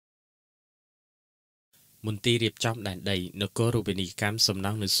មន្ទីររៀបចំដែនដីនគររូបនីយកម្មសំណ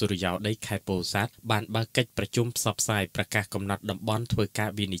ង់នៅសុរិយោដីខេត្តពោធិ៍សាត់បានបើកកិច្ចប្រជុំផ្សព្វផ្សាយប្រកាសកំណត់តំបន់ធ្វើការ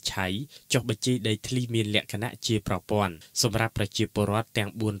វិនិច្ឆ័យចុះបញ្ជីដីធ្លីមានលក្ខណៈជាប្រព័ន្ធសម្រាប់ប្រជាពលរដ្ឋទាំង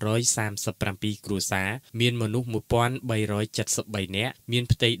437គ្រួសារមានមនុស្ស1373នាក់មាន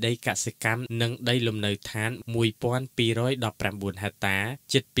ផ្ទៃដីកសិកម្មនិងដីលំនៅឋាន1219ហិកតា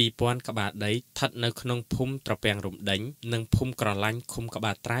ជិត2000ក្បាលដីស្ថិតនៅក្នុងភូមិត្រពាំងរំដេញនិងភូមិក្រឡាញ់ឃុំក្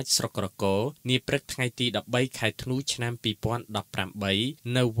បាលត្រាចស្រុកក្រគរនាព្រឹកថ្ងៃទី13ខែធ្នូឆ្នាំ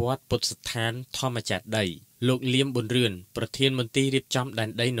2018នៅវត្តពុទ្ធស្ថានធម្មចារី្យលោកលៀមប៊ុនរឿនប្រធានមន្ទីររៀបចំដែន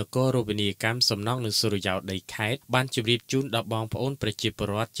ដីនគររូបនីយកម្មសំណង់នៅសុរិយោដីខេត្តបានជម្រាបជូនដល់បងប្អូនប្រជាពល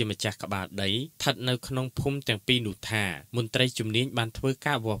រដ្ឋជាម្ចាស់ក្បាលដីស្ថិតនៅក្នុងភូមិទាំងពីរនោះថាមន្ត្រីជំនាញបានធ្វើ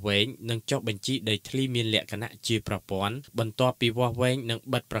ការវាស់វែងនិងចុះបញ្ជីដីធ្លីមានលក្ខណៈជាប្រព័ន្ធបន្ទាប់ពីវាស់វែងនិង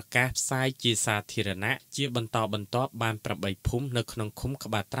បិទប្រកាសផ្សាយជាសាធារណៈជាបន្តបន្ទាប់បាន8ភូមិនៅក្នុងឃុំក្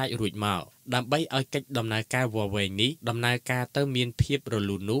បាលត្រាចរួចមកដើម្បីឲ្យកិច្ចដំណើរការវាស់វែងនេះដំណើរការទៅមានភាពរ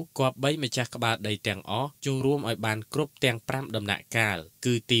លូននោះគប្បីម្ចាស់ក្បាលដីទាំងអស់ចូលរួមឲ្យបានគ្រប់ទាំង5ដំណាក់កាល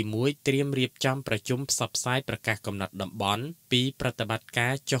គឺទី1ត្រៀមរៀបចំប្រជុំផ្សព្វផ្សាយប្រកាសកំណត់តំបន់2ប្រតិបត្តិកា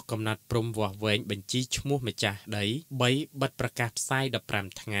រចុះកំណត់ព្រំវាស់វែងបញ្ជីឈ្មោះម្ចាស់ដី3បិទប្រកាសផ្សាយ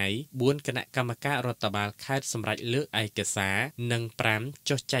15ថ្ងៃ4គណៈកម្មការរដ្ឋបាលខេត្តសម្រាប់លើកឯកសារនិង5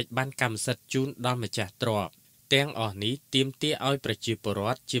ចុះចែកបានកម្មសិទ្ធិជូនដល់ម្ចាស់ទ្រព្យទាំងអស់នេះទាមទារឲ្យប្រជាពលរ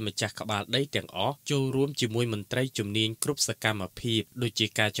ដ្ឋជាម្ចាស់ក្បាលដីទាំងអស់ចូលរួមជាមួយមន្ត្រីជំនាញគ្រប់សកម្មភាពដូចជា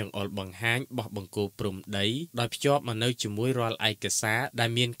ការចង្អុលបង្ហាញបោះបង្គោលព្រំដីដោយភ្ជាប់មកនៅជាមួយរាល់ឯកសារដែល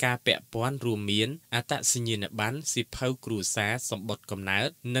មានការពាក់ព័ន្ធរួមមានអត្តសញ្ញាណប័ណ្ណសៀវភៅគ្រួសារសម្បត្តិកំណើត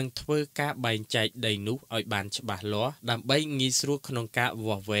និងធ្វើការបែងចែកដីនោះឲ្យបានច្បាស់លាស់ដើម្បីងាយស្រួលក្នុងការ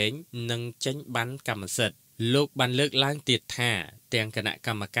វាស់វែងនិងចេញប័ណ្ណកម្មសិទ្ធិលោកបានលើកឡើងទៀតថាទាំងគណៈក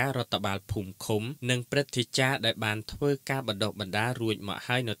ម្មការរដ្ឋបាលភូមិឃុំនិងព្រឹទ្ធាចារ្យដែលបានធ្វើការបណ្ដុះបណ្ដាលរួចមក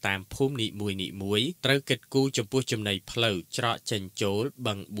ហើយនៅតាមភូមិនីមួយៗត្រូវគិតគូរចំពោះចំណីផ្លូវច្រកចេញចូល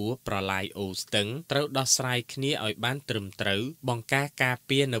បឹងបួប្រឡាយអូស្ទឹងត្រូវដោះស្រាយគ្នាឲ្យបានត្រឹមត្រូវបង្ការការ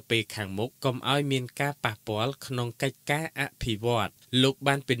ពារនៅពេលខាងមុខកុំឲ្យមានការប៉ះពាល់ក្នុងកិច្ចការអភិវឌ្ឍលោក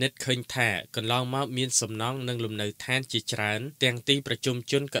បានពិនិត្យឃើញថាកន្លងមកមានសំណង់និងលំនៅឋានជាច្រើនទាំងទីប្រជុំ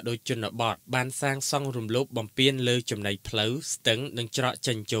ជនក៏ដូចជនបទបានសាងសង់រំលោភបំពានលើចំណីផ្លូវស្ទឹងនិងច្រក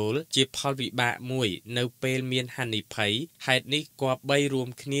ចេញចូលជាផលវិបាកមួយនៅពេលមានហានិភ័យហេតុនេះគប្បីរួម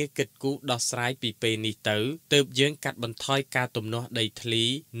គ្នាគិតគូរដោះស្រាយពីពេលនេះទៅទើបយើងកាត់បន្ថយការទំនាស់ដីធ្លី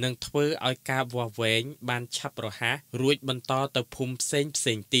និងធ្វើឲ្យការវាស់វែងបានឆាប់រហ័សរួចបន្តទៅភូមិផ្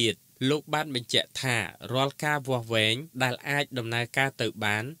សេងទៀតលោកបានបញ្ជាក់ថារាល់ការវាស់វែងដែលអាចដំណើរការទៅ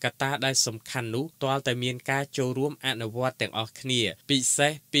បានកត្តាដែលសំខាន់នោះទាល់តែមានការចូលរួមអនុវត្តទាំងអស់គ្នាពិសេ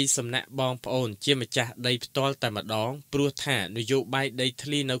សពីសំណាក់បងប្អូនជាម្ចាស់ដីផ្ទាល់តែម្ដងព្រោះថានយោបាយដីធ្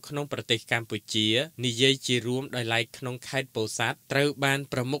លីនៅក្នុងប្រទេសកម្ពុជានិយាយជារួមដោយឡែកក្នុងខេត្តពោធិ៍សាត់ត្រូវបាន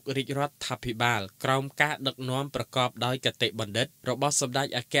ប្រមុខរាជរដ្ឋាភិបាលក្រោមការដឹកនាំប្រកបដោយគតិបណ្ឌិតរបស់សម្ដេច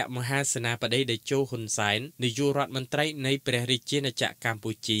អគ្គមហាសេនាបតីតេជោហ៊ុនសែននាយករដ្ឋមន្ត្រីនៃព្រះរាជាណាចក្រកម្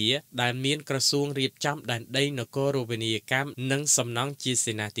ពុជាដែលមានក្រសួងរៀបចំដែនដីនគររូបនីយកម្មនិងសំណង់ជា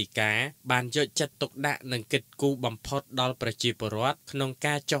សេនាធិការបានយកចិត្តទុកដាក់និងគិតគូរបំផុតដល់ប្រជាពលរដ្ឋក្នុង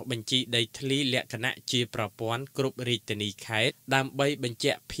ការចុះបញ្ជីដីធ្លីលក្ខណៈជាប្រព័ន្ធគ្រប់រាជធានីខេត្តដើម្បីបញ្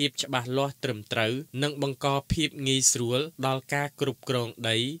ជាក់ភាពច្បាស់លាស់ត្រឹមត្រូវនិងបង្កភាពងាយស្រួលដល់ការគ្រប់គ្រង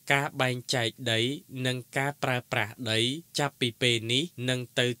ដីការបែងចែកដីនិងការប្រើប្រាស់ដីចាប់ពីពេលនេះនិង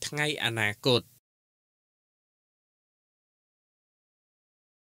ទៅថ្ងៃអនាគត